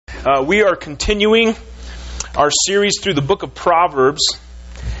We are continuing our series through the book of Proverbs,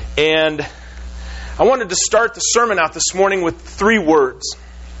 and I wanted to start the sermon out this morning with 3 words.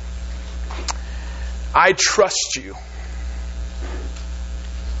 I trust you.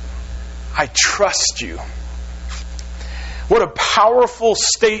 I trust you. What a powerful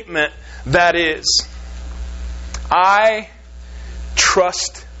statement that is. I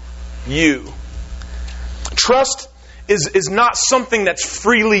trust you. Trust is not something that's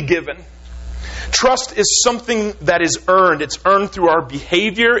freely given. Trust is something that is earned. It's earned through our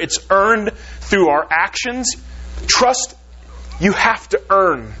behavior. It's earned through our actions. Trust, you have to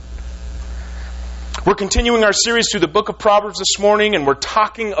earn. We're continuing our series through the book of Proverbs this morning, and we're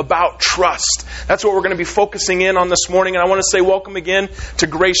talking about trust. That's what we're going to be focusing in on this morning. And I want to say welcome again to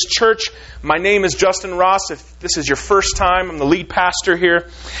Grace Church. My name is Justin Ross. If this is your first time, I'm the lead pastor here.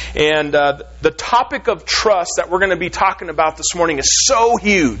 And the topic of trust that we're going to be talking about this morning is so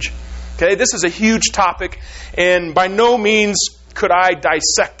huge. Okay, this is a huge topic, and by no means could I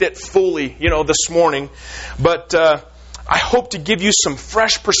dissect it fully, this morning. But I hope to give you some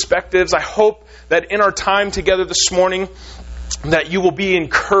fresh perspectives. I hope that in our time together this morning, that you will be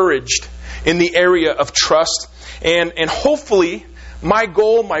encouraged in the area of trust. And hopefully, my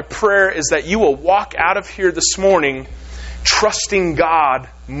goal, my prayer is that you will walk out of here this morning trusting God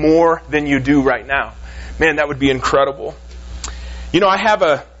more than you do right now. Man, that would be incredible. I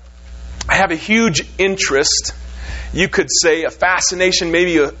have a huge interest, you could say a fascination,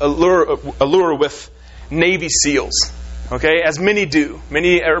 maybe a lure with Navy SEALs. Okay, as many do.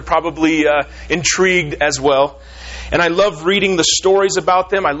 Many are probably intrigued as well. And I love reading the stories about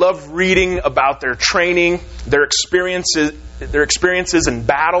them. I love reading about their training, their experiences in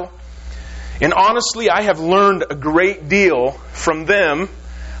battle. And honestly, I have learned a great deal from them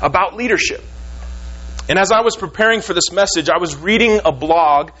about leadership. And as I was preparing for this message, I was reading a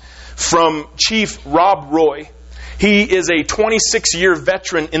blog from Chief Rob Roy. He is a 26-year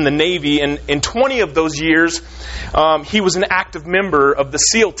veteran in the Navy, and in 20 of those years, he was an active member of the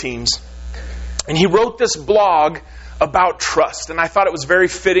SEAL teams. And he wrote this blog about trust, and I thought it was very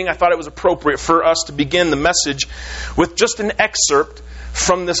fitting. I thought it was appropriate for us to begin the message with just an excerpt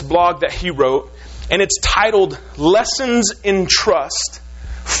from this blog that he wrote, and it's titled, Lessons in Trust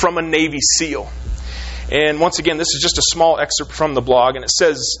from a Navy SEAL. And once again, this is just a small excerpt from the blog, and it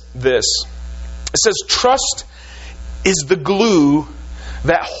says this. It says, trust is the glue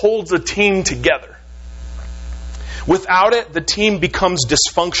that holds a team together. Without it, the team becomes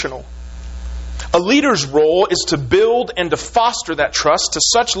dysfunctional. A leader's role is to build and to foster that trust to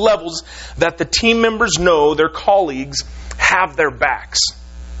such levels that the team members know their colleagues have their backs.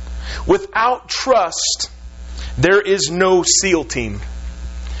 Without trust, there is no SEAL team.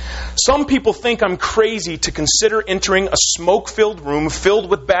 Some people think I'm crazy to consider entering a smoke-filled room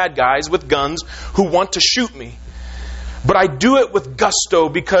filled with bad guys with guns who want to shoot me. But I do it with gusto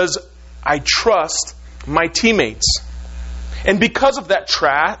because I trust my teammates. And because of that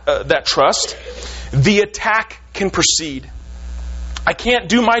trust, the attack can proceed. I can't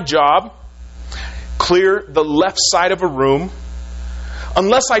do my job, clear the left side of a room,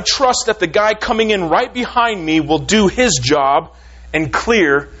 unless I trust that the guy coming in right behind me will do his job and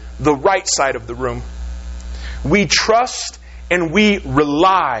clear the right side of the room. We trust and we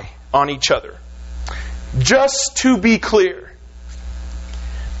rely on each other. Just to be clear,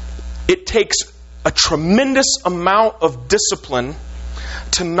 it takes a tremendous amount of discipline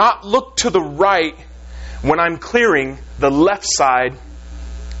to not look to the right when I'm clearing the left side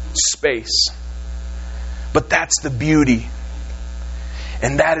space. But that's the beauty.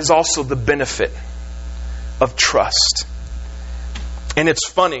 And that is also the benefit of trust. And it's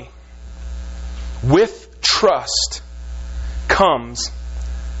funny. With trust comes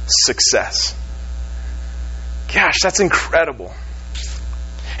success. Gosh, that's incredible.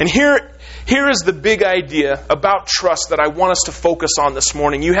 And here is the big idea about trust that I want us to focus on this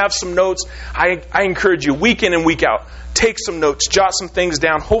morning. You have some notes. I encourage you, week in and week out, take some notes, jot some things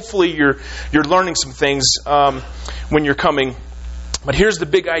down. Hopefully you're learning some things when you're coming. But here's the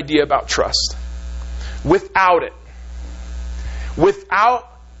big idea about trust. Without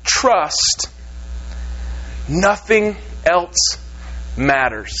trust, nothing else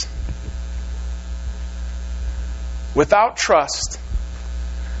matters. Without trust,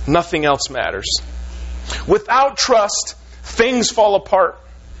 nothing else matters. Without trust, things fall apart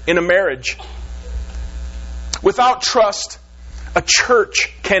in a marriage. Without trust, a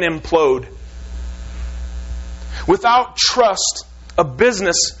church can implode. Without trust, a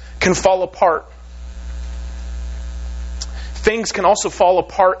business can fall apart. Things can also fall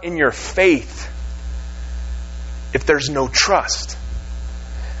apart in your faith if there's no trust.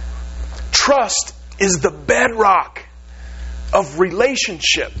 Trust is the bedrock of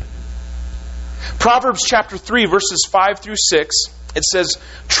relationship. Proverbs chapter 3, verses 5 through 6, it says,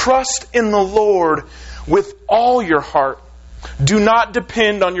 "Trust in the Lord with all your heart. Do not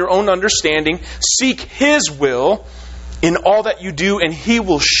depend on your own understanding. Seek His will in all that you do, and He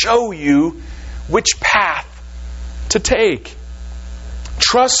will show you which path to take."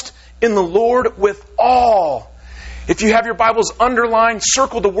 Trust in the Lord with all. If you have your Bibles underlined,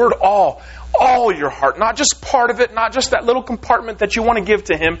 circle the word all. All your heart. Not just part of it, not just that little compartment that you want to give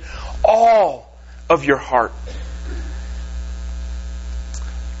to Him. All of your heart.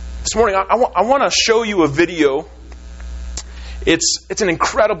 This morning, I want to show you a video. It's an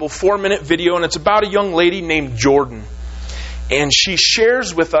incredible 4-minute video, and it's about a young lady named Jordan. And she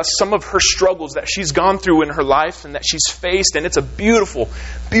shares with us some of her struggles that she's gone through in her life and that she's faced. And it's a beautiful,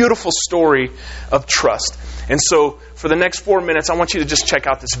 beautiful story of trust. And so for the next 4 minutes, I want you to just check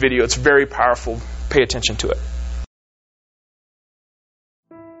out this video. It's very powerful. Pay attention to it.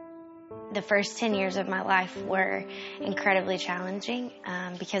 The first 10 years of my life were incredibly challenging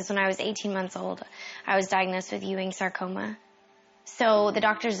because when I was 18 months old, I was diagnosed with Ewing sarcoma. So the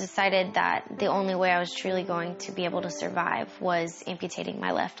doctors decided that the only way I was truly going to be able to survive was amputating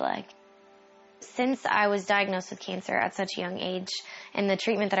my left leg. Since I was diagnosed with cancer at such a young age, and the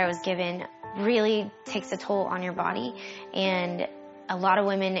treatment that I was given really takes a toll on your body, and a lot of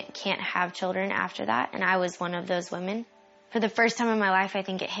women can't have children after that, and I was one of those women. For the first time in my life, I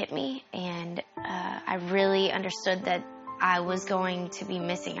think it hit me, and I really understood that I was going to be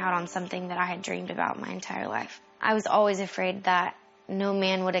missing out on something that I had dreamed about my entire life. I was always afraid that no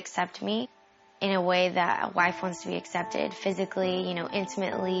man would accept me in a way that a wife wants to be accepted, physically,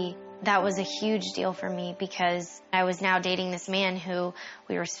 intimately. That was a huge deal for me because I was now dating this man who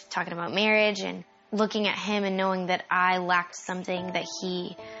we were talking about marriage and looking at him and knowing that I lacked something that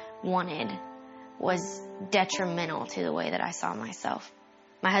he wanted was detrimental to the way that I saw myself.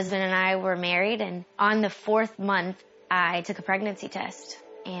 My husband and I were married, and on the 4th month, I took a pregnancy test,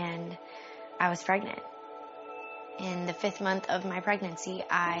 and I was pregnant. In the 5th month of my pregnancy,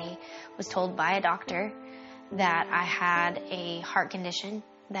 I was told by a doctor that I had a heart condition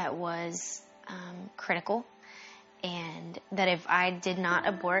that was critical, and that if I did not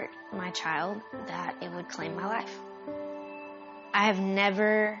abort my child, that it would claim my life. I have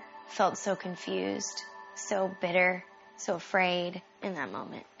never felt so confused, so bitter, so afraid in that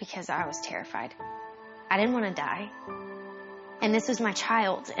moment because I was terrified. I didn't want to die. And this was my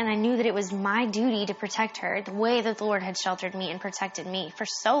child, and I knew that it was my duty to protect her the way that the Lord had sheltered me and protected me for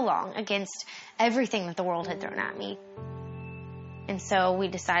so long against everything that the world had thrown at me. And so we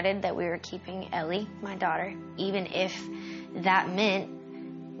decided that we were keeping Ellie, my daughter, even if that meant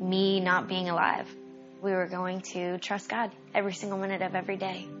me not being alive. We were going to trust God every single minute of every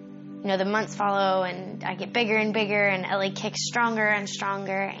day. The months follow, and I get bigger and bigger, and Ellie kicks stronger and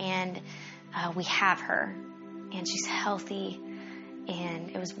stronger, and we have her, and she's healthy. And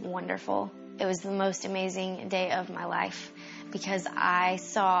it was wonderful. It was the most amazing day of my life because I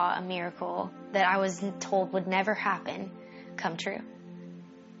saw a miracle that I was told would never happen come true.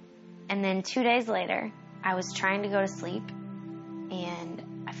 And then 2 days later, I was trying to go to sleep,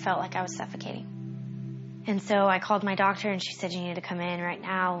 and I felt like I was suffocating. And so I called my doctor, and she said, "You need to come in right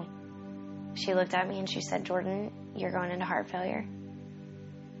now." She looked at me, and she said, "Jordan, you're going into heart failure."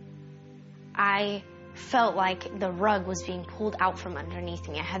 I felt like the rug was being pulled out from underneath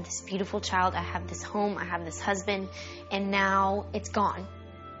me. I had this beautiful child, I have this home, I have this husband, and now it's gone.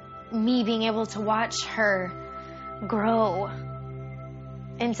 Me being able to watch her grow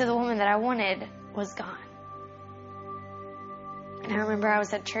into the woman that I wanted was gone. And I remember I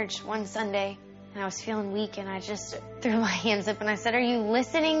was at church one Sunday, and I was feeling weak, and I just threw my hands up, and I said, "Are you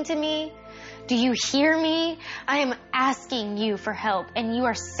listening to me? Do you hear me? I am asking you for help, and you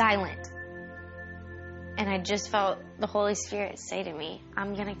are silent." And I just felt the Holy Spirit say to me,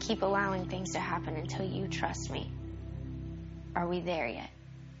 "I'm going to keep allowing things to happen until you trust me. Are we there yet?"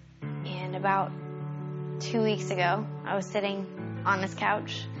 And about 2 weeks ago, I was sitting on this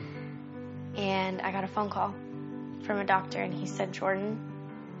couch, and I got a phone call from a doctor, and he said, "Jordan,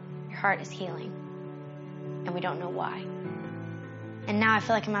 your heart is healing, and we don't know why." And now I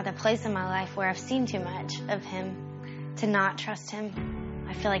feel like I'm at that place in my life where I've seen too much of him to not trust him.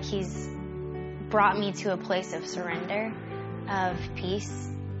 I feel like he's brought me to a place of surrender, of peace,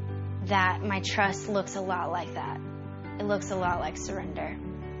 that my trust looks a lot like that. It looks a lot like surrender.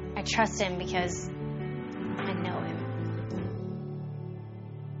 I trust him because I know him.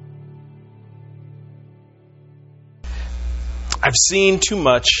 I've seen too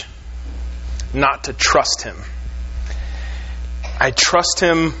much not to trust him. I trust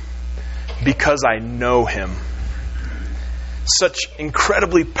him because I know Him. Such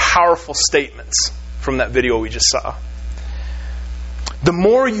incredibly powerful statements from that video we just saw. The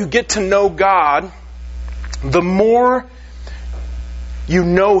more you get to know God, the more you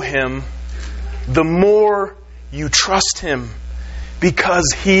know Him, the more you trust Him, because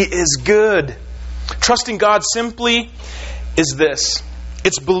He is good. Trusting God simply is this.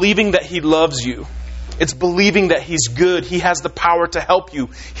 It's believing that He loves you. It's believing that He's good. He has the power to help you.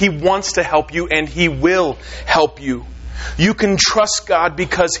 He wants to help you, and He will help you. You can trust God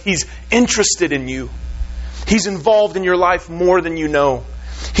because He's interested in you. He's involved in your life more than you know.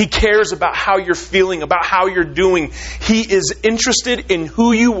 He cares about how you're feeling, about how you're doing. He is interested in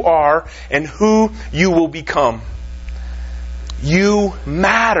who you are and who you will become. You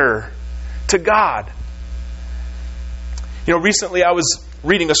matter to God. You know, recently I was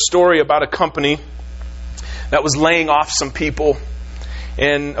reading a story about a company that was laying off some people.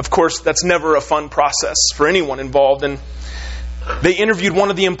 And of course, that's never a fun process for anyone involved. And they interviewed one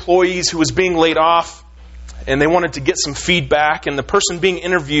of the employees who was being laid off, and they wanted to get some feedback. And the person being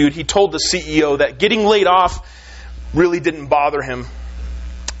interviewed, he told the CEO that getting laid off really didn't bother him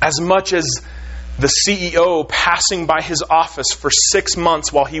as much as the CEO passing by his office for 6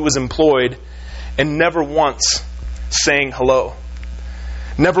 months while he was employed and never once saying hello.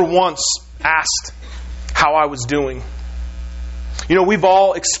 Never once asked how I was doing. You know, we've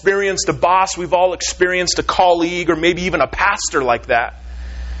all experienced a boss, we've all experienced a colleague, or maybe even a pastor like that.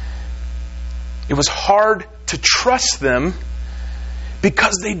 It was hard to trust them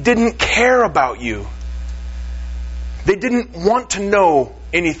because they didn't care about you. They didn't want to know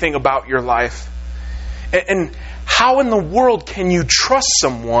anything about your life. And how in the world can you trust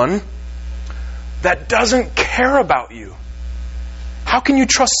someone that doesn't care about you? How can you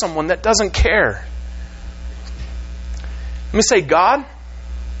trust someone that doesn't care? Let me say, God,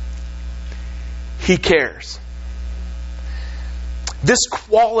 He cares. This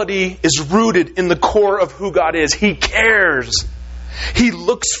quality is rooted in the core of who God is. He cares. He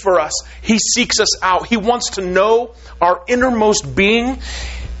looks for us. He seeks us out. He wants to know our innermost being,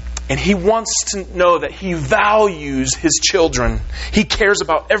 and He wants to know that He values His children. He cares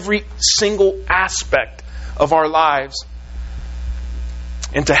about every single aspect of our lives.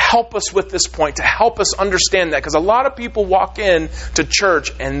 And to help us with this point, to help us understand that, because a lot of people walk in to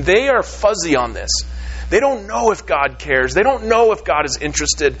church and they are fuzzy on this. They don't know if God cares. They don't know if God is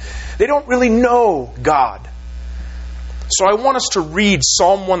interested. They don't really know God. So I want us to read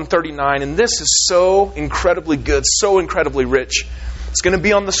Psalm 139, and this is so incredibly good, so incredibly rich. It's going to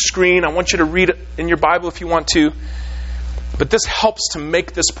be on the screen. I want you to read it in your Bible if you want to. But this helps to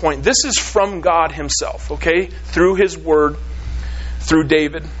make this point. This is from God Himself, okay? Through His Word, through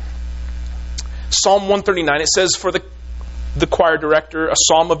David. Psalm 139, it says for the choir director, a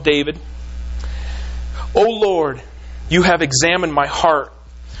psalm of David. O Lord, You have examined my heart.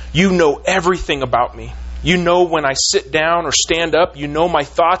 You know everything about me. You know when I sit down or stand up. You know my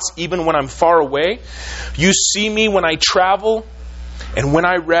thoughts even when I'm far away. You see me when I travel and when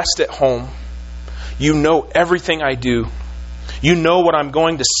I rest at home. You know everything I do. You know what I'm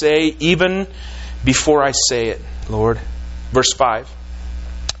going to say even before I say it, Lord. Verse 5.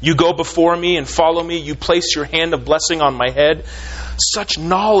 You go before me and follow me. You place your hand of blessing on my head. Such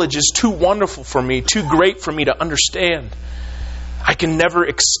knowledge is too wonderful for me, too great for me to understand. I can never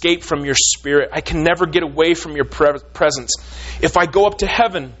escape from your spirit. I can never get away from your presence. If I go up to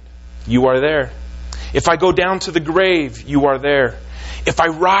heaven, You are there. If I go down to the grave, You are there. If I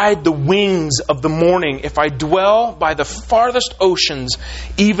ride the wings of the morning, if I dwell by the farthest oceans,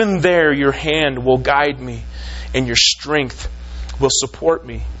 even there Your hand will guide me and Your strength will support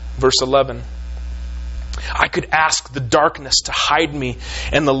me. Verse 11. I could ask the darkness to hide me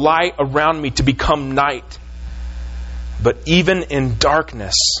and the light around me to become night. But even in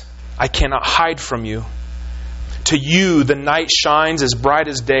darkness, I cannot hide from You. To You, the night shines as bright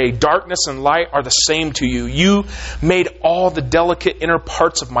as day. Darkness and light are the same to You. You made all the delicate inner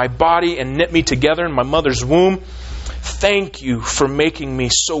parts of my body and knit me together in my mother's womb. Thank You for making me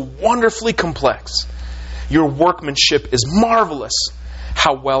so wonderfully complex. Your workmanship is marvelous.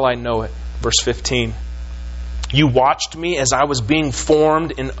 How well I know it. Verse 15. You watched me as I was being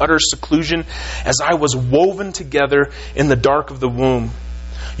formed in utter seclusion, as I was woven together in the dark of the womb.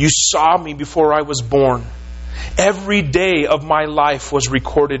 You saw me before I was born. Every day of my life was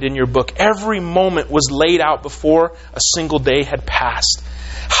recorded in Your book. Every moment was laid out before a single day had passed.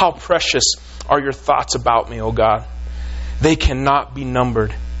 How precious are Your thoughts about me, O God. They cannot be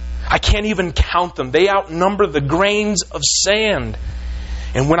numbered. I can't even count them. They outnumber the grains of sand.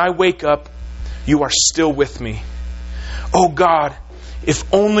 And when I wake up, You are still with me. Oh God,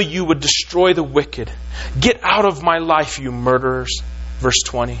 If only you would destroy the wicked. Get out of my life, you murderers. Verse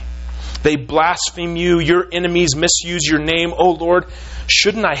 20. They blaspheme you. Your enemies misuse your name, O Lord.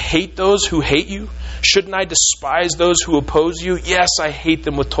 Shouldn't I hate those who hate you? Shouldn't I despise those who oppose you? Yes, I hate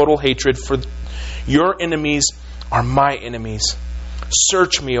them with total hatred, for your enemies are my enemies.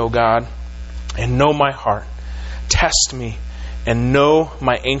 Search me, O God, and know my heart. Test me and know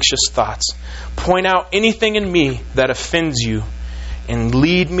my anxious thoughts. Point out anything in me that offends you, and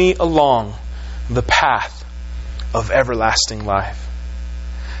lead me along the path of everlasting life.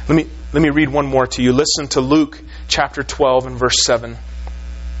 Let me read one more to you. Listen to Luke chapter 12 and verse 7.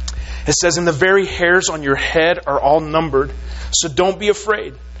 It says, and the very hairs on your head are all numbered, so don't be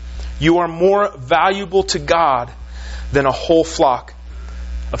afraid. You are more valuable to God than a whole flock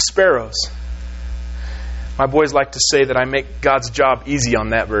of sparrows. My boys like to say that I make God's job easy on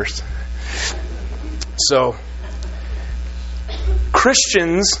that verse. So,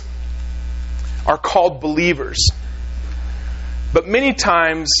 Christians are called believers. But many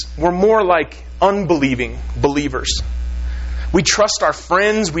times we're more like unbelieving believers. We trust our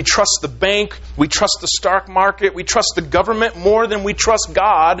friends, we trust the bank, we trust the stock market, we trust the government more than we trust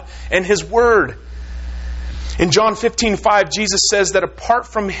God and His Word. In John 15:5, Jesus says that apart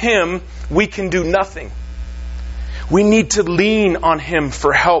from Him, we can do nothing. We need to lean on Him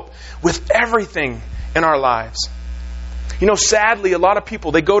for help with everything in our lives. You know, sadly, a lot of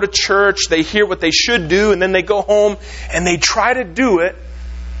people, they go to church, they hear what they should do, and then they go home and they try to do it,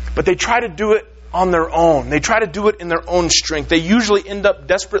 but they try to do it on their own. They try to do it in their own strength. They usually end up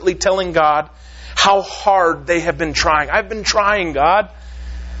desperately telling God how hard they have been trying. I've been trying, God.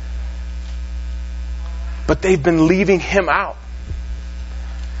 But they've been leaving Him out.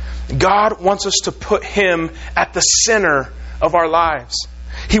 God wants us to put Him at the center of our lives.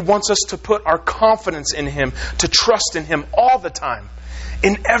 He wants us to put our confidence in Him, to trust in Him all the time,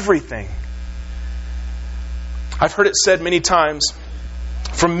 in everything. I've heard it said many times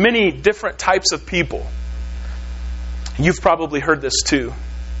from many different types of people. You've probably heard this too.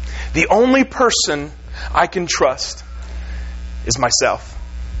 The only person I can trust is myself.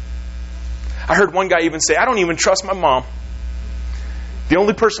 I heard one guy even say, I don't even trust my mom. The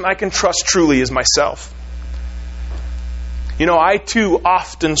only person I can trust truly is myself. You know, I too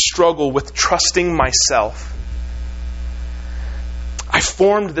often struggle with trusting myself. I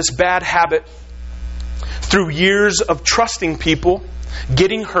formed this bad habit through years of trusting people,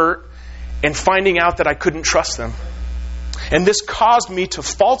 getting hurt, and finding out that I couldn't trust them. And this caused me to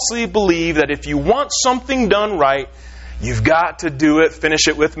falsely believe that if you want something done right, you've got to do it, finish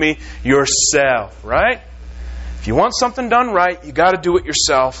it with me, yourself, right? If you want something done right, you got to do it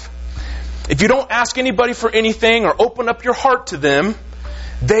yourself. If you don't ask anybody for anything or open up your heart to them,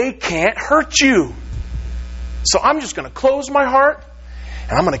 they can't hurt you. So I'm just going to close my heart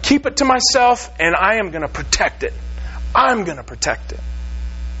and I'm going to keep it to myself and I am going to protect it. I'm going to protect it.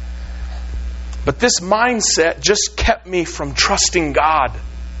 But this mindset just kept me from trusting God.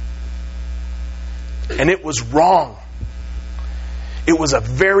 And it was wrong. It was a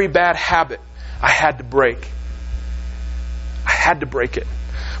very bad habit I had to break. I had to break it.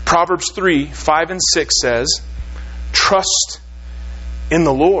 Proverbs 3:5-6 says, trust in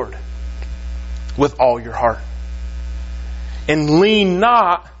the Lord with all your heart. And lean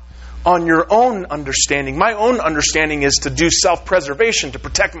not on your own understanding. My own understanding is to do self-preservation, to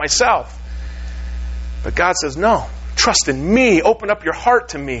protect myself. But God says, no, trust in me. Open up your heart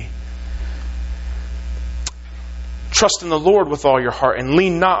to me. Trust in the Lord with all your heart and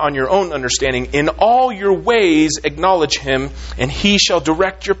lean not on your own understanding. In all your ways acknowledge Him and He shall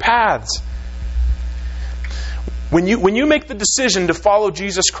direct your paths. When you make the decision to follow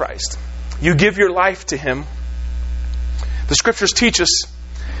Jesus Christ, you give your life to Him. The Scriptures teach us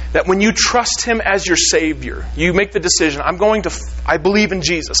that when you trust Him as your Savior, you make the decision, I believe in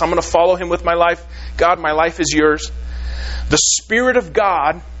Jesus. I'm going to follow Him with my life. God, my life is yours. The Spirit of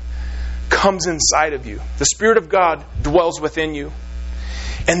God comes inside of you. The Spirit of God dwells within you.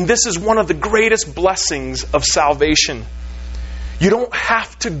 And this is one of the greatest blessings of salvation. You don't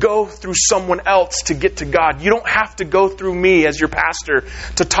have to go through someone else to get to God. You don't have to go through me as your pastor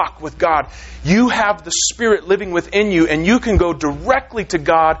to talk with God. You have the Spirit living within you, and you can go directly to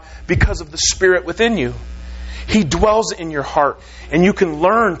God because of the Spirit within you. He dwells in your heart, and you can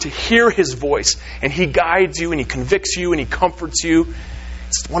learn to hear His voice, and He guides you, and He convicts you, and He comforts you.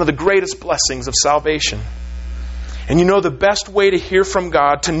 It's one of the greatest blessings of salvation. And you know the best way to hear from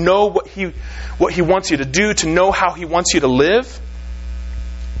God, to know what He wants you to do, to know how He wants you to live,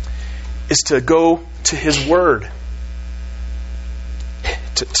 is to go to His Word.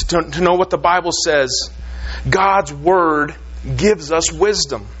 To know what the Bible says. God's Word gives us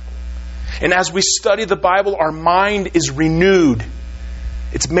wisdom. And as we study the Bible, our mind is renewed.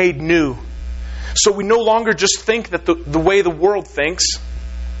 It's made new. So we no longer just think that the way the world thinks.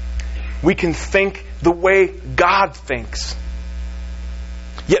 We can think the way God thinks.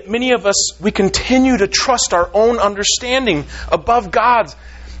 Yet many of us, we continue to trust our own understanding above God's.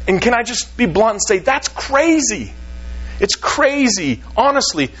 And can I just be blunt and say, that's crazy. It's crazy.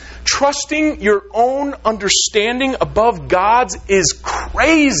 Honestly, trusting your own understanding above God's is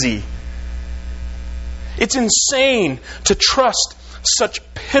crazy. It's insane to trust such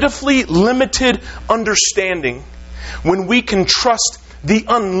pitifully limited understanding when we can trust the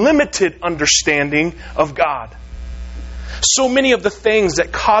unlimited understanding of God. So many of the things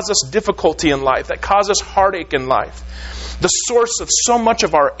that cause us difficulty in life, that cause us heartache in life, the source of so much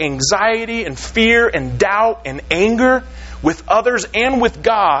of our anxiety and fear and doubt and anger with others and with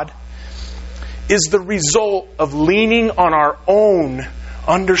God, is the result of leaning on our own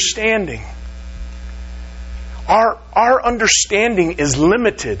understanding. Our understanding is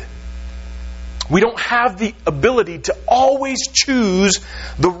limited. We don't have the ability to always choose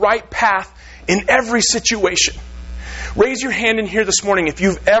the right path in every situation. Raise your hand in here this morning if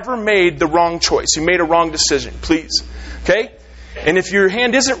you've ever made the wrong choice. You made a wrong decision, please. Okay? And if your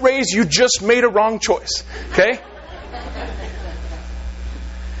hand isn't raised, you just made a wrong choice. Okay?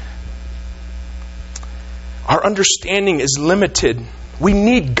 Our understanding is limited. We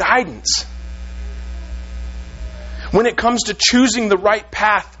need guidance. When it comes to choosing the right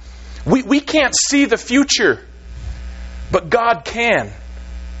path, we can't see the future, but God can.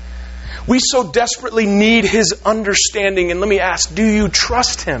 We so desperately need His understanding. And let me ask, do you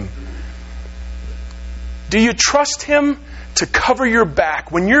trust Him? Do you trust Him to cover your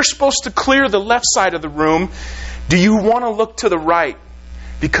back? When you're supposed to clear the left side of the room, do you want to look to the right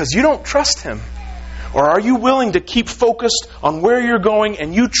because you don't trust Him? Or are you willing to keep focused on where you're going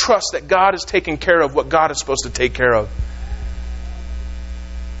and you trust that God is taking care of what God is supposed to take care of?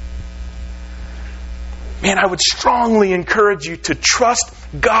 Man, I would strongly encourage you to trust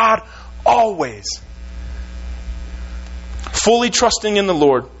God always. Fully trusting in the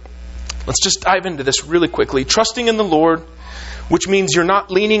Lord. Let's just dive into this really quickly. Trusting in the Lord, which means you're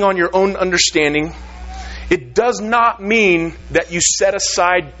not leaning on your own understanding. It does not mean that you set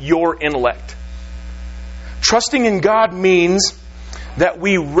aside your intellect. Trusting in God means that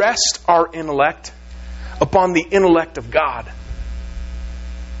we rest our intellect upon the intellect of God.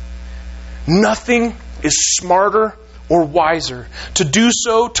 Nothing is smarter or wiser. To do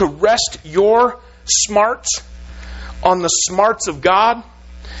so, to rest your smarts on the smarts of God,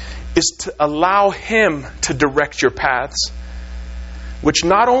 is to allow Him to direct your paths, which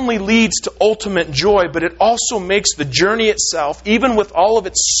not only leads to ultimate joy, but it also makes the journey itself, even with all of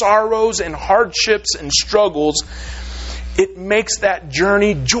its sorrows and hardships and struggles, it makes that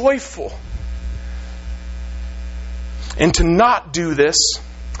journey joyful. And to not do this,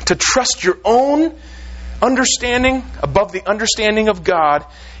 to trust your own understanding above the understanding of God,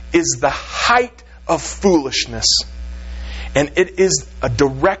 is the height of foolishness. And it is a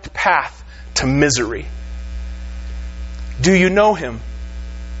direct path to misery. Do you know Him?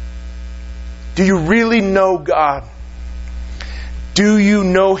 Do you really know God? Do you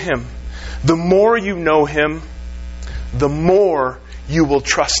know Him? The more you know Him, the more you will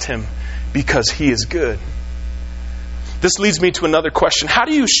trust Him because He is good. This leads me to another question. How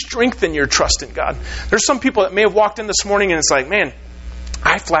do you strengthen your trust in God? There's some people that may have walked in this morning and it's like, man,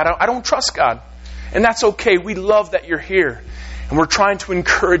 I don't trust God. And that's okay. We love that you're here. And we're trying to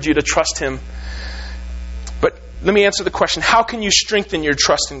encourage you to trust Him. But let me answer the question. How can you strengthen your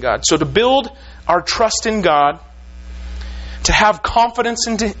trust in God? So to build our trust in God, to have confidence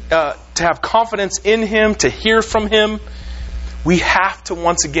in Him, to hear from Him, we have to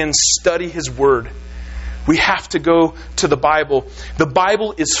once again study His Word. We have to go to the Bible. The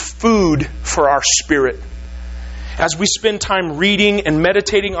Bible is food for our spirit. As we spend time reading and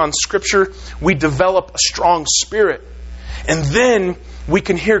meditating on Scripture, we develop a strong spirit. And then we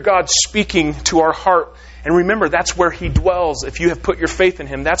can hear God speaking to our heart. And remember, that's where He dwells. If you have put your faith in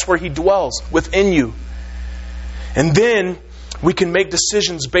Him, that's where He dwells, within you. And then we can make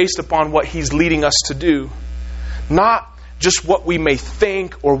decisions based upon what He's leading us to do. Not just what we may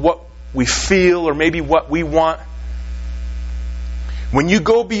think or what we feel or maybe what we want. When you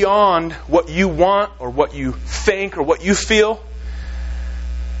go beyond what you want or what you think or what you feel,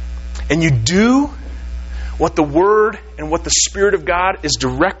 and you do what the Word and what the Spirit of God is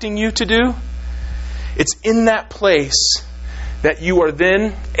directing you to do, it's in that place that you are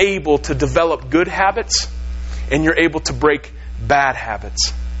then able to develop good habits and you're able to break bad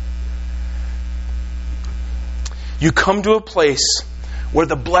habits. you come to a place where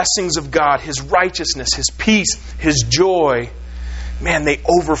the blessings of God, His righteousness, His peace, His joy, man, they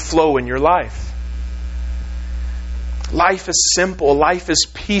overflow in your life. Life is simple. Life is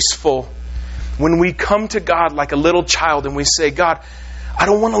peaceful. When we come to God like a little child and we say, God, I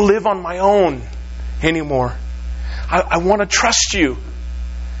don't want to live on my own anymore. I want to trust you.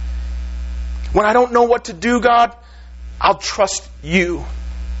 When I don't know what to do, God, I'll trust you.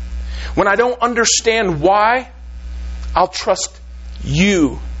 When I don't understand why, I'll trust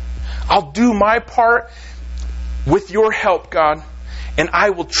you. I'll do my part with your help, God, and I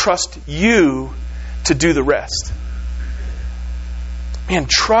will trust you to do the rest. Man,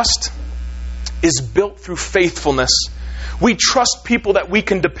 trust is built through faithfulness. We trust people that we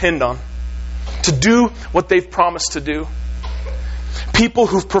can depend on to do what they've promised to do. People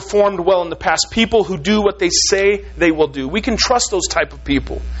who've performed well in the past. People who do what they say they will do. We can trust those type of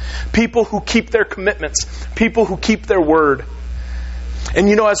people. People who keep their commitments. People who keep their word. And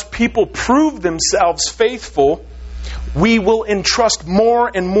as people prove themselves faithful, we will entrust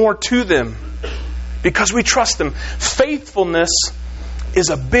more and more to them because we trust them. Faithfulness is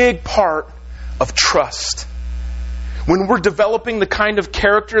a big part of trust. When we're developing the kind of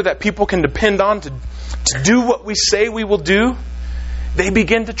character that people can depend on to do what we say we will do, they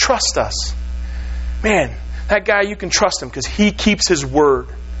begin to trust us. Man, that guy, you can trust him because he keeps his word.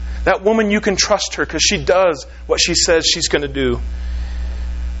 That woman, you can trust her because she does what she says she's going to do.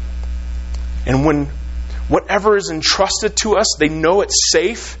 And when whatever is entrusted to us, they know it's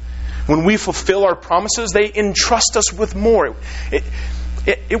safe. When we fulfill our promises, they entrust us with more.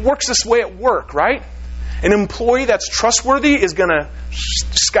 It works this way at work, right? An employee that's trustworthy is going to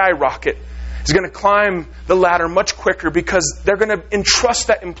skyrocket. Is going to climb the ladder much quicker because they're going to entrust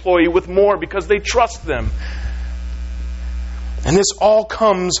that employee with more because they trust them. And this all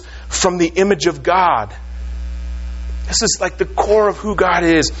comes from the image of God. This is like the core of who God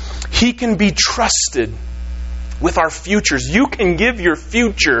is. He can be trusted with our futures. You can give your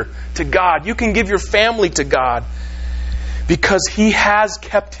future to God. You can give your family to God because He has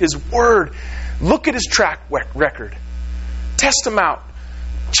kept His word. Look at His track record. Test Him out.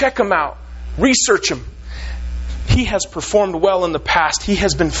 Check Him out. Research Him. He has performed well in the past. He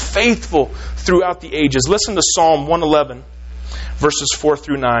has been faithful throughout the ages. Listen to Psalm 111, verses 4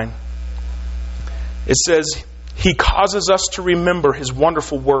 through 9. It says, He causes us to remember His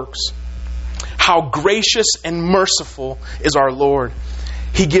wonderful works. How gracious and merciful is our Lord.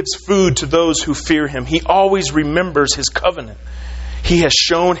 He gives food to those who fear Him. He always remembers His covenant. He has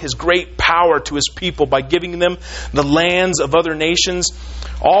shown His great power to His people by giving them the lands of other nations.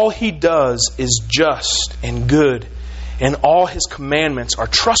 All He does is just and good, and all His commandments are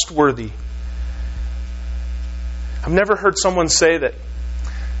trustworthy. I've never heard someone say that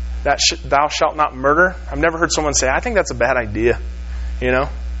thou shalt not murder. I've never heard someone say, I think that's a bad idea.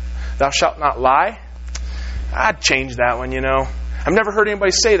 Thou shalt not lie. I'd change that one, I've never heard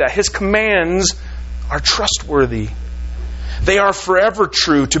anybody say that. His commands are trustworthy. They are forever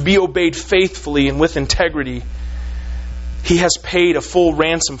true, to be obeyed faithfully and with integrity. He has paid a full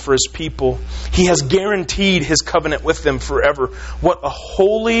ransom for His people. He has guaranteed His covenant with them forever. What a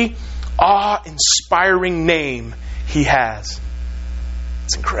holy, awe-inspiring name He has.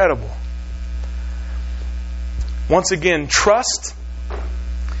 It's incredible. Once again, trust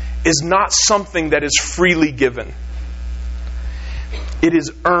is not something that is freely given. It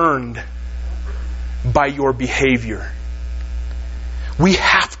is earned by your behavior. We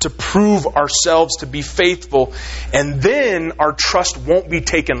have to prove ourselves to be faithful, and then our trust won't be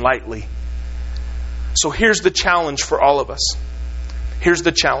taken lightly. So here's the challenge for all of us. Here's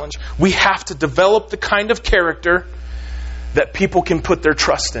the challenge. We have to develop the kind of character that people can put their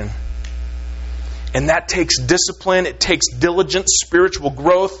trust in. And that takes discipline, it takes diligent spiritual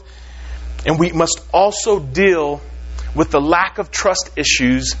growth, and we must also deal with the lack of trust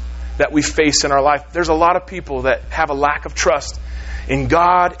issues that we face in our life. There's a lot of people that have a lack of trust in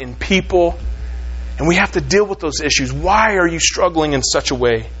God, in people, and we have to deal with those issues. Why are you struggling in such a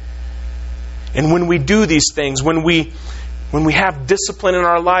way? And when we do these things, when we have discipline in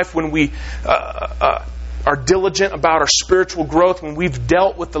our life, when we are diligent about our spiritual growth, when we've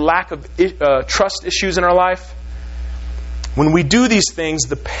dealt with the lack of trust issues in our life, when we do these things,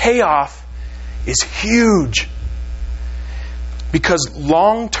 the payoff is huge. Because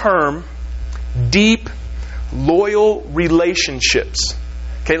long-term, deep, loyal relationships.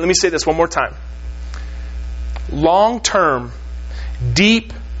 Okay, let me say this one more time. Long-term,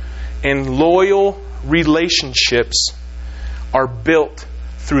 deep, and loyal relationships are built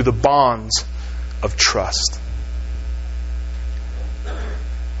through the bonds of trust.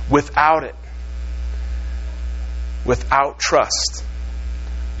 Without it, without trust,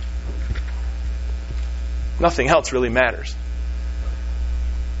 nothing else really matters.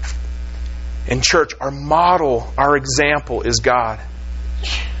 In church, our model, our example is God.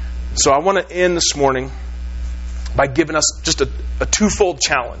 So I want to end this morning by giving us just a twofold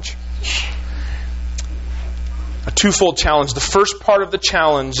challenge. A twofold challenge. The first part of the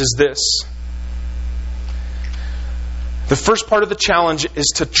challenge is this. The first part of the challenge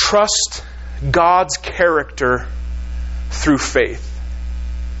is to trust God's character through faith.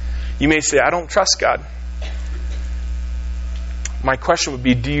 You may say, I don't trust God. My question would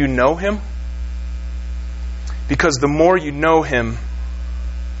be, do you know Him? Because the more you know Him,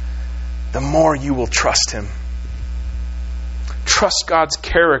 the more you will trust Him. Trust God's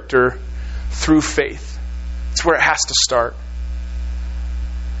character through faith. It's where it has to start.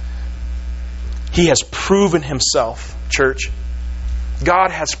 He has proven Himself, church.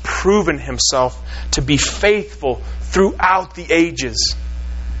 God has proven Himself to be faithful throughout the ages.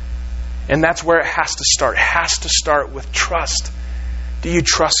 And that's where it has to start. It has to start with trust. Do you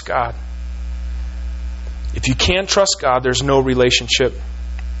trust God? If you can't trust God, there's no relationship.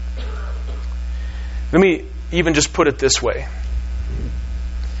 Let me even just put it this way.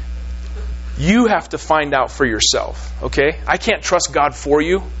 You have to find out for yourself, okay? I can't trust God for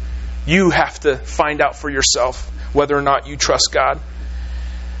you. You have to find out for yourself whether or not you trust God.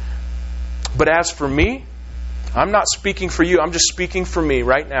 But as for me, I'm not speaking for you. I'm just speaking for me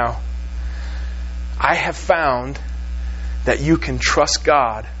right now. I have found that you can trust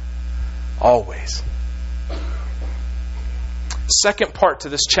God always. Second part to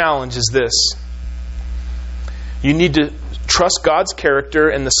this challenge is this. You need to trust God's character,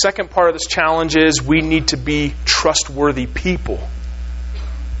 and the second part of this challenge is we need to be trustworthy people.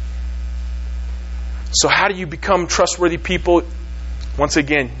 So how do you become trustworthy people? Once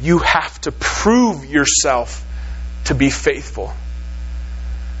again, you have to prove yourself to be faithful.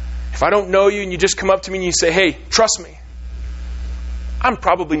 If I don't know you and you just come up to me and you say, hey, trust me, I'm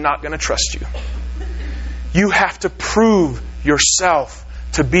probably not going to trust you. You have to prove yourself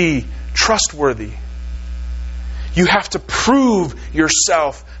to be trustworthy. You have to prove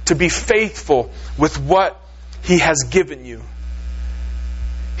yourself to be faithful with what He has given you.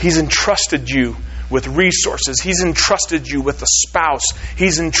 He's entrusted you with resources. He's entrusted you with a spouse.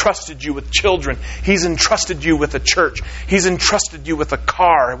 He's entrusted you with children. He's entrusted you with a church. He's entrusted you with a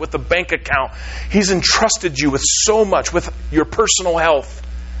car, with a bank account. He's entrusted you with so much, with your personal health.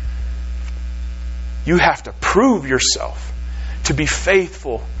 You have to prove yourself to be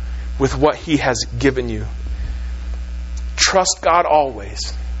faithful with what He has given you. Trust God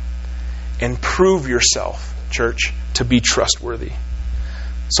always and prove yourself, church, to be trustworthy.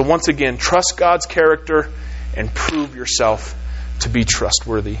 So once again, trust God's character and prove yourself to be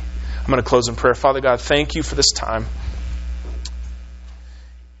trustworthy. I'm going to close in prayer. Father God, thank you for this time.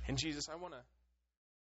 And Jesus, I want to